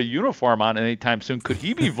going to put a uniform on anytime soon. Could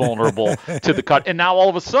he be vulnerable to the cut? And now all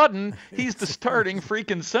of a sudden, he's the starting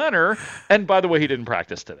freaking center. And by the way, he didn't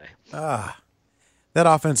practice today. That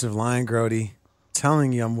offensive line, Grote,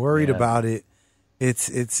 telling you, I'm worried about it.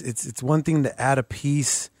 It's one thing to add a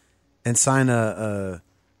piece and sign I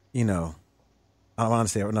don't want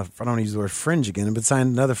to say, I don't want to use the word fringe again, but sign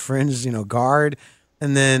another fringe, guard,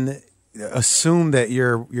 and then assume that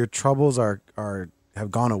your troubles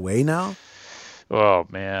have gone away now. Oh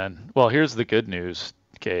man. Well, here's the good news,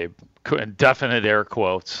 Gabe. Definite air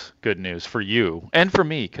quotes. Good news for you and for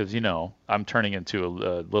me, because I'm turning into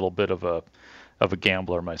a little bit of a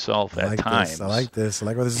gambler myself at times. I like this. I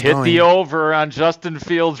like where this is going. Hit the over on Justin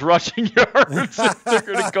Fields rushing yards. They're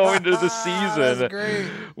going to go into the season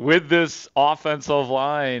with this offensive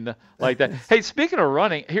line like that. Hey, speaking of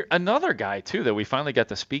running, here another guy too that we finally got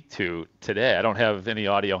to speak to today. I don't have any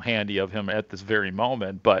audio handy of him at this very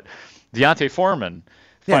moment, but D'Onta Foreman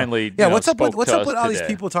finally. Yeah. What's up with all today. these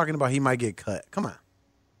people talking about he might get cut? Come on.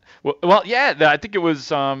 Well, yeah. I think it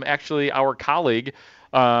was actually our colleague.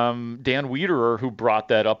 Dan Wiederer, who brought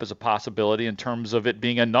that up as a possibility in terms of it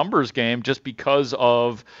being a numbers game just because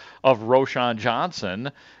of Roschon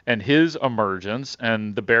Johnson and his emergence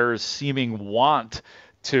and the Bears' seeming want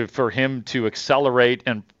for him to accelerate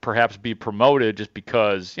and perhaps be promoted just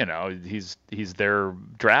because, he's their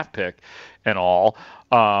draft pick and all.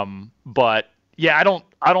 But yeah, I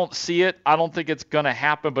don't see it. I don't think it's going to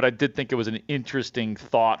happen, but I did think it was an interesting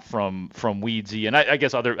thought from Weedsy, and I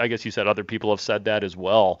guess you said other people have said that as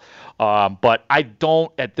well. But I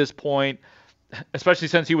don't at this point, especially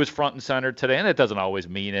since he was front and center today, and it doesn't always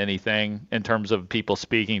mean anything in terms of people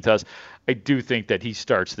speaking to us. I do think that he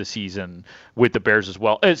starts the season with the Bears as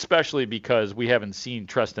well, especially because we haven't seen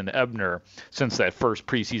Treston Ebner since that first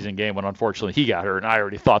preseason game when unfortunately he got hurt, and I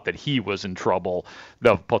already thought that he was in trouble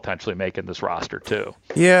of potentially making this roster too.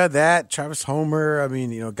 Yeah, that Travis Homer. I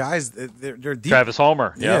mean, guys, they're deep. Travis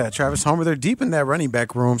Homer. Yeah, Travis Homer. They're deep in that running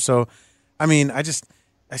back room. So, I mean, I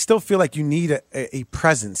still feel like you need a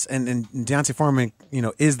presence, and D'Onta Foreman,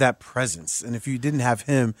 is that presence. And if you didn't have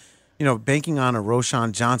him, banking on a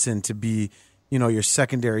Roschon Johnson to be, your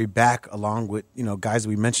secondary back along with, guys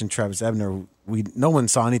we mentioned, Travis Ebner. No one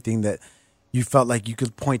saw anything that you felt like you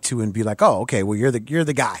could point to and be like, oh, okay, well you're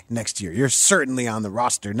the guy next year. You're certainly on the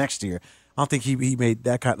roster next year. I don't think he made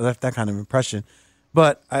left that kind of impression,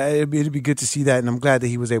 but it'd be good to see that, and I'm glad that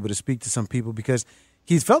he was able to speak to some people because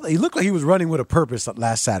he looked like he was running with a purpose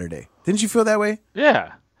last Saturday. Didn't you feel that way?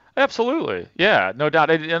 Yeah, absolutely. Yeah, no doubt.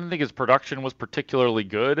 I didn't think his production was particularly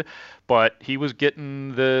good, but he was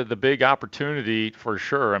getting the big opportunity for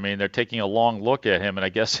sure. I mean, they're taking a long look at him, and I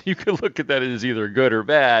guess you could look at that as either good or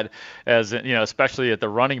bad, as especially at the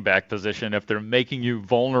running back position. If they're making you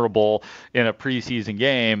vulnerable in a preseason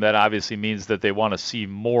game, that obviously means that they want to see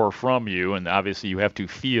more from you, and obviously you have to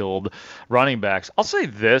field running backs. I'll say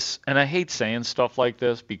this, and I hate saying stuff like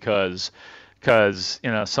this because I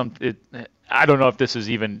don't know if this is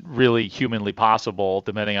even really humanly possible,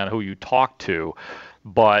 depending on who you talk to,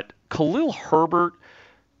 but Khalil Herbert,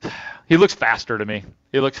 he looks faster to me.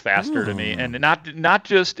 And not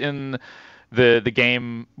just in the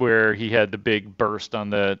game where he had the big burst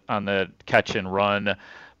on the catch and run,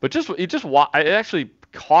 but it actually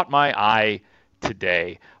caught my eye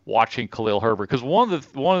today watching Khalil Herbert, because one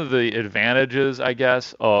of the advantages, I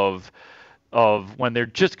guess, of when they're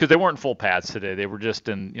just, because they weren't full pads today, they were just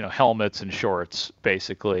in helmets and shorts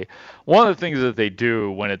basically. One of the things that they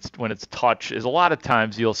do when it's touch is a lot of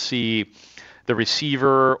times you'll see the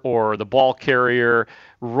receiver or the ball carrier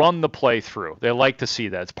run the play through. They like to see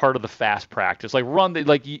that. It's part of the fast practice.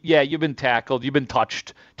 You've been tackled, you've been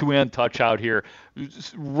touched, two-hand touch out here.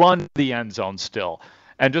 Run the end zone still.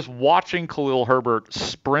 And just watching Khalil Herbert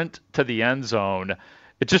sprint to the end zone,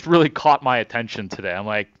 it just really caught my attention today. I'm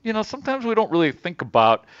like, sometimes we don't really think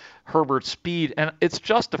about Herbert's speed, and it's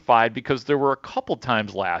justified because there were a couple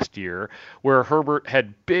times last year where Herbert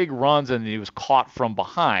had big runs and he was caught from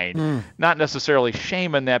behind. Not necessarily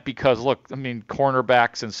shaming that because, look, I mean,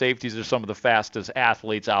 cornerbacks and safeties are some of the fastest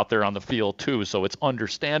athletes out there on the field too, so it's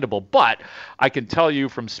understandable. But I can tell you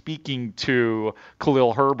from speaking to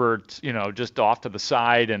Khalil Herbert, just off to the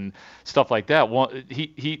side and stuff like that,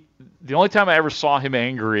 the only time I ever saw him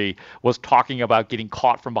angry was talking about getting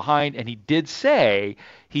caught from behind, and he did say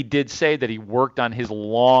that he worked on his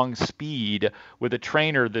long speed with a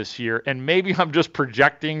trainer this year. And maybe I'm just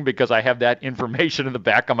projecting because I have that information in the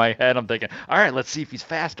back of my head. I'm thinking, all right, let's see if he's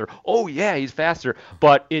faster. Oh, yeah, he's faster.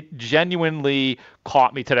 But it genuinely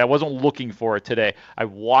caught me today. I wasn't looking for it today. I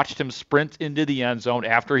watched him sprint into the end zone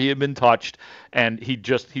after he had been touched, and he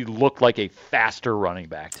looked like a faster running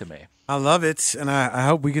back to me. I love it, and I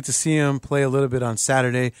hope we get to see him play a little bit on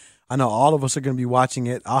Saturday. I know all of us are going to be watching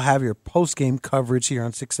it. I'll have your post-game coverage here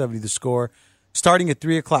on 670 The Score starting at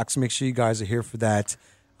 3 o'clock, so make sure you guys are here for that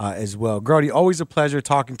as well. Grote, always a pleasure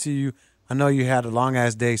talking to you. I know you had a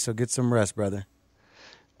long-ass day, so get some rest, brother.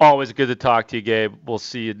 Always good to talk to you, Gabe. We'll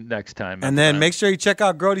see you next time. And then make sure you check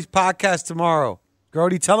out Grote's podcast tomorrow.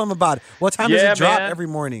 Grote, tell them about it. What time does it drop every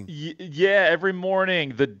morning? Every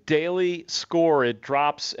morning. The Daily Score. It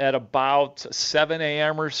drops at about 7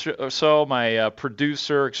 a.m. or so. My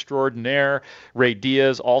producer extraordinaire, Ray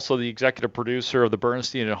Diaz, also the executive producer of the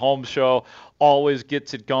Bernstein and Holmes show, always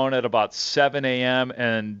gets it going at about 7 a.m.,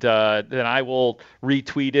 and then I will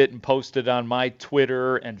retweet it and post it on my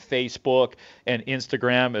Twitter and Facebook and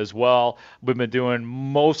Instagram as well. We've been doing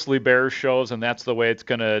mostly Bears shows, and that's the way it's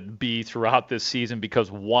going to be throughout this season,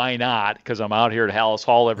 because why not? Because I'm out here at Hallis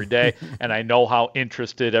Hall every day, and I know how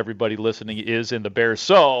interested everybody listening is in the Bears.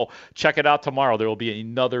 So check it out tomorrow. There will be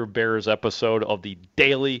another Bears episode of the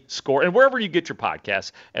Daily Score, and wherever you get your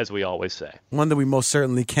podcasts, as we always say. One that we most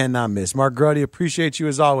certainly cannot miss. Mark Grote, appreciate you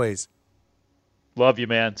as always. Love you,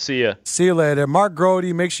 man. See ya. See you later. Mark Grote,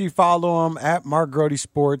 make sure you follow him at Mark Grote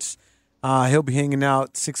Sports. He'll be hanging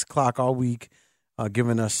out 6 o'clock all week,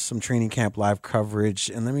 giving us some training camp live coverage.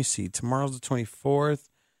 And let me see, tomorrow's the 24th.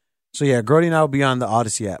 So, yeah, Grote and I will be on the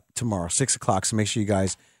Odyssey app tomorrow, 6 o'clock. So make sure you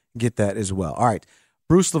guys get that as well. All right,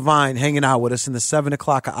 Bruce Levine hanging out with us in the 7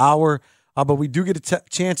 o'clock hour. But we do get a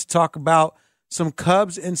chance to talk about some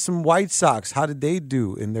Cubs and some White Sox. How did they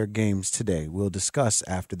do in their games today? We'll discuss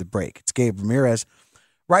after the break. It's Gabe Ramirez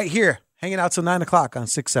right here, hanging out till 9 o'clock on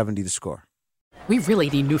 670 The Score. We really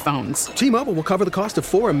need new phones. T-Mobile will cover the cost of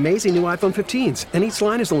 4 amazing new iPhone 15s, and each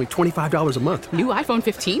line is only $25 a month. New iPhone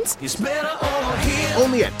 15s? It's better over here.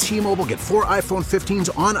 Only at T-Mobile, get 4 iPhone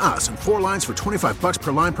 15s on us and 4 lines for $25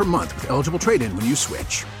 per line per month with eligible trade-in when you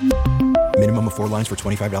switch. Minimum of 4 lines for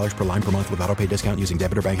 $25 per line per month with autopay discount using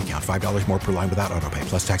debit or bank account. $5 more per line without autopay,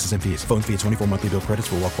 plus taxes and fees. Phone fee at 24 monthly bill credits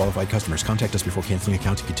for well-qualified customers. Contact us before canceling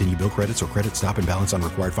account to continue bill credits or credit stop and balance on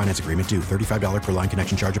required finance agreement due. $35 per line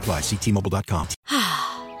connection charge applies. See T-Mobile.com.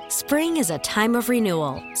 Spring is a time of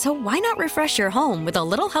renewal, so why not refresh your home with a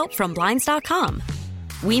little help from Blinds.com?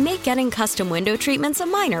 We make getting custom window treatments a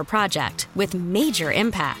minor project with major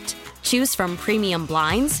impact. Choose from premium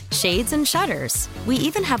blinds, shades, and shutters. We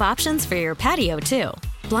even have options for your patio, too.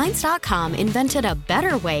 Blinds.com invented a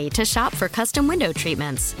better way to shop for custom window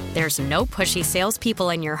treatments. There's no pushy salespeople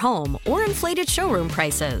in your home or inflated showroom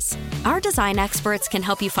prices. Our design experts can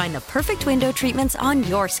help you find the perfect window treatments on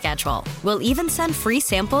your schedule. We'll even send free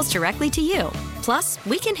samples directly to you. Plus,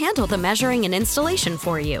 we can handle the measuring and installation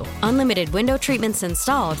for you. Unlimited window treatments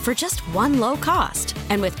installed for just one low cost.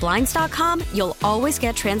 And with Blinds.com, you'll always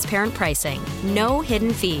get transparent pricing. No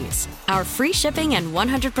hidden fees. Our free shipping and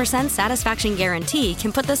 100% satisfaction guarantee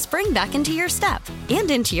can put the spring back into your step and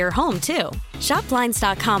into your home, too. Shop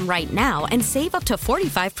Blinds.com right now and save up to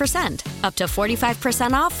 45%. Up to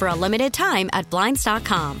 45% off for a limited time at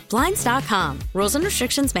Blinds.com. Blinds.com. Rules and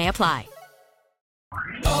restrictions may apply.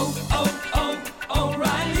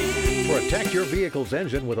 Protect your vehicle's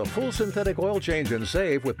engine with a full synthetic oil change and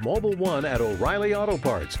save with Mobile One at O'Reilly Auto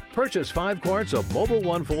Parts. Purchase 5 quarts of Mobile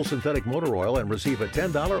One full synthetic motor oil and receive a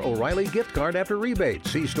 $10 O'Reilly gift card after rebate.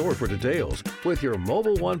 See store for details. With your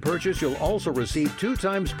Mobile One purchase, you'll also receive 2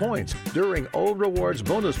 times points during O Rewards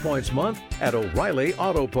Bonus Points Month at O'Reilly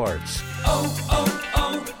Auto Parts.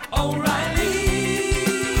 O'Reilly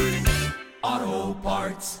Auto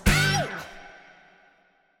Parts.